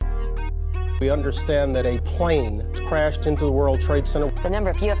We understand that a plane crashed into the World Trade Center. The number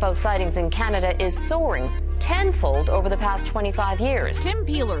of UFO sightings in Canada is soaring tenfold over the past 25 years. Tim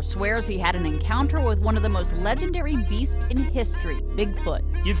Peeler swears he had an encounter with one of the most legendary beasts in history, Bigfoot.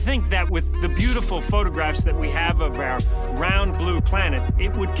 You'd think that with the beautiful photographs that we have of our round blue planet,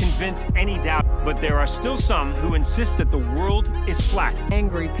 it would convince any doubt. But there are still some who insist that the world is flat.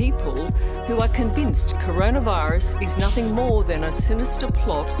 Angry people who are convinced coronavirus is nothing more than a sinister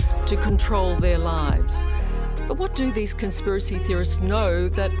plot to control their lives. But what do these conspiracy theorists know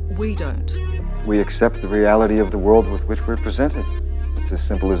that we don't? We accept the reality of the world with which we're presented. It's as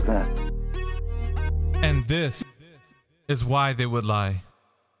simple as that. And this is why they would lie.